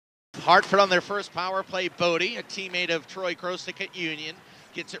Hartford on their first power play. Bodie, a teammate of Troy Grosnick at Union,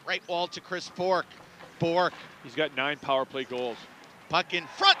 gets it right wall to Chris Bork. Bork. He's got 9 power play goals. Puck in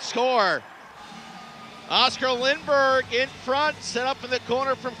front, score. Oscar Lindberg in front, set up in the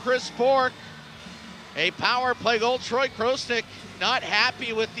corner from Chris Bork. A power play goal. Troy Grosnick not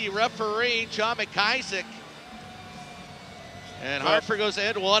happy with the referee, John McIsaac. And Hartford goes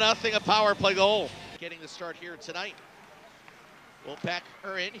ahead 1-0, a power play goal. Getting the start here tonight. Wolfpack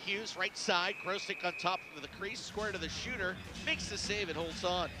are in. Hughes right side. Grosnick on top of the crease. Square to the shooter. Makes the save and holds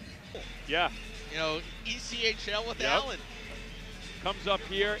on. Yeah. You know, ECHL with Allen. Comes up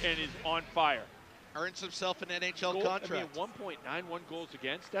here and is on fire. Earns himself an NHL contract. I mean, 1.91 goals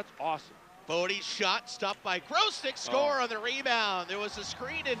against. That's awesome. Bodie's shot stopped by Grosnick. Score on the rebound. There was a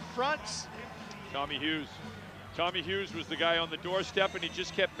screen in front. Tommy Hughes. Tommy Hughes was the guy on the doorstep, and he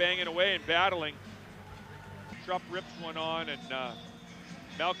just kept banging away and battling. Trupp rips one on, and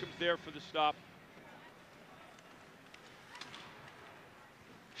Malcolm's there for the stop.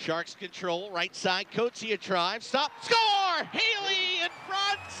 Sharks control, right side, Coetzee a drive, stop, score! Haley in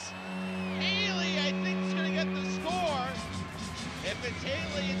front! Haley, I think, is going to get the score. If it's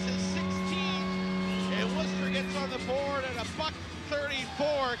Haley, it's his 16th, and Worcester gets on the board at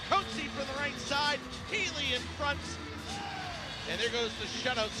 $1:34. Coetzee from the right side, Haley in front, and there goes the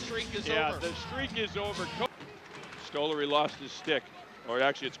shutout streak is over. Yeah, the streak is over. Stollery lost his stick, or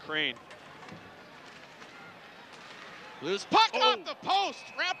actually it's Crane. Loose puck off the post.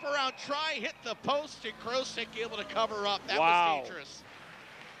 Wraparound try, hit the post, and Grosnick able to cover up. That was dangerous.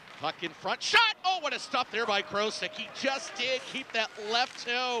 Puck in front, shot! Oh, what a stop there by Grosnick. He just did keep that left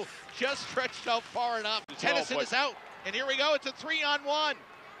toe just stretched out far enough. Tennyson is out, and here we go. It's a 3-on-1.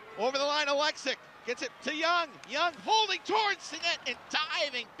 Over the line, Alexic gets it to Young. Young holding towards the net and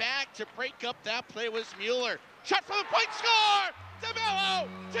diving back to break up that play was Mueller. Shot from the point, score! DeMello,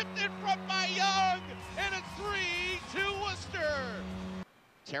 tipped in front by Young, and it's 3-2 Worcester.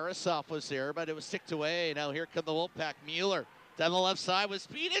 Tarasov was there, but it was sticked away. Now here come the Wolfpack. Mueller down the left side with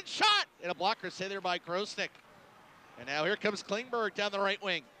speed and shot, and a blocker saved there by Grosnick. And now here comes Klingberg down the right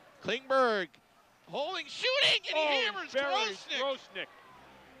wing. Klingberg holding, shooting, and he hammers Grosnick.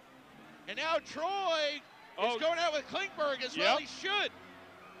 And now Troy is going out with Klingberg as well. He should.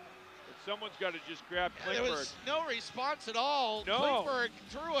 Someone's got to just grab Klingberg. There was no response at all. No. Klingberg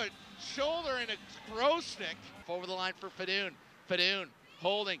threw a shoulder and a Grosnick. Over the line for Fadoon. Fadoon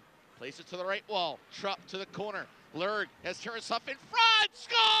holding. Plays it to the right wall. Trupp to the corner. Lurg has Tarasov in front.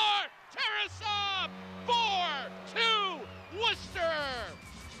 Score! Tarasov! 4-2 Worcester!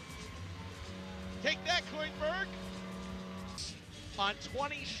 Take that, Klingberg. On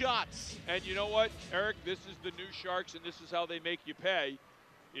 20 shots. And you know what, Eric? This is the new Sharks, and this is how they make you pay.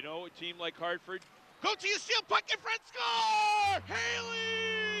 You know, a team like Hartford. Coetzee steal, puck in front, score!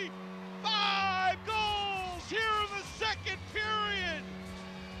 Haley! 5 goals here in the second period.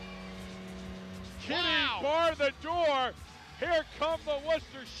 Kitty bar the door. Here come the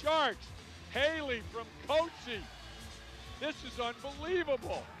Worcester Sharks. Haley from Coetzee. This is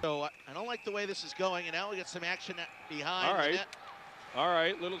unbelievable. So I don't like the way this is going, and now we get some action behind the net. All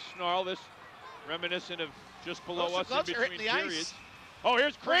right, little snarl. This reminiscent of just below us in between periods. Oh,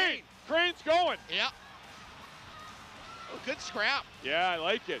 here's Crane. Crane's going. Yeah. Oh, good scrap. Yeah, I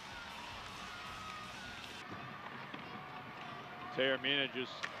like it. Taormina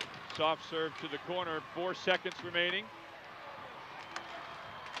just soft serve to the corner. 4 seconds remaining.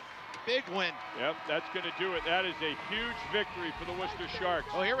 Big win. Yep, that's going to do it. That is a huge victory for the Worcester Sharks.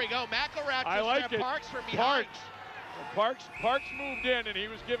 Oh, here we go. McElrath I like it. Parks from behind. Parks moved in, and he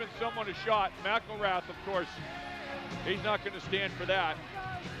was giving someone a shot. McElrath, of course, he's not going to stand for that.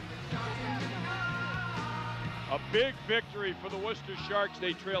 A big victory for the Worcester Sharks.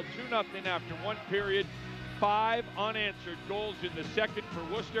 They trailed 2-0 after 1 period. 5 unanswered goals in the second for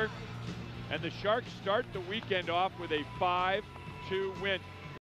Worcester. And the Sharks start the weekend off with a 5-2 win.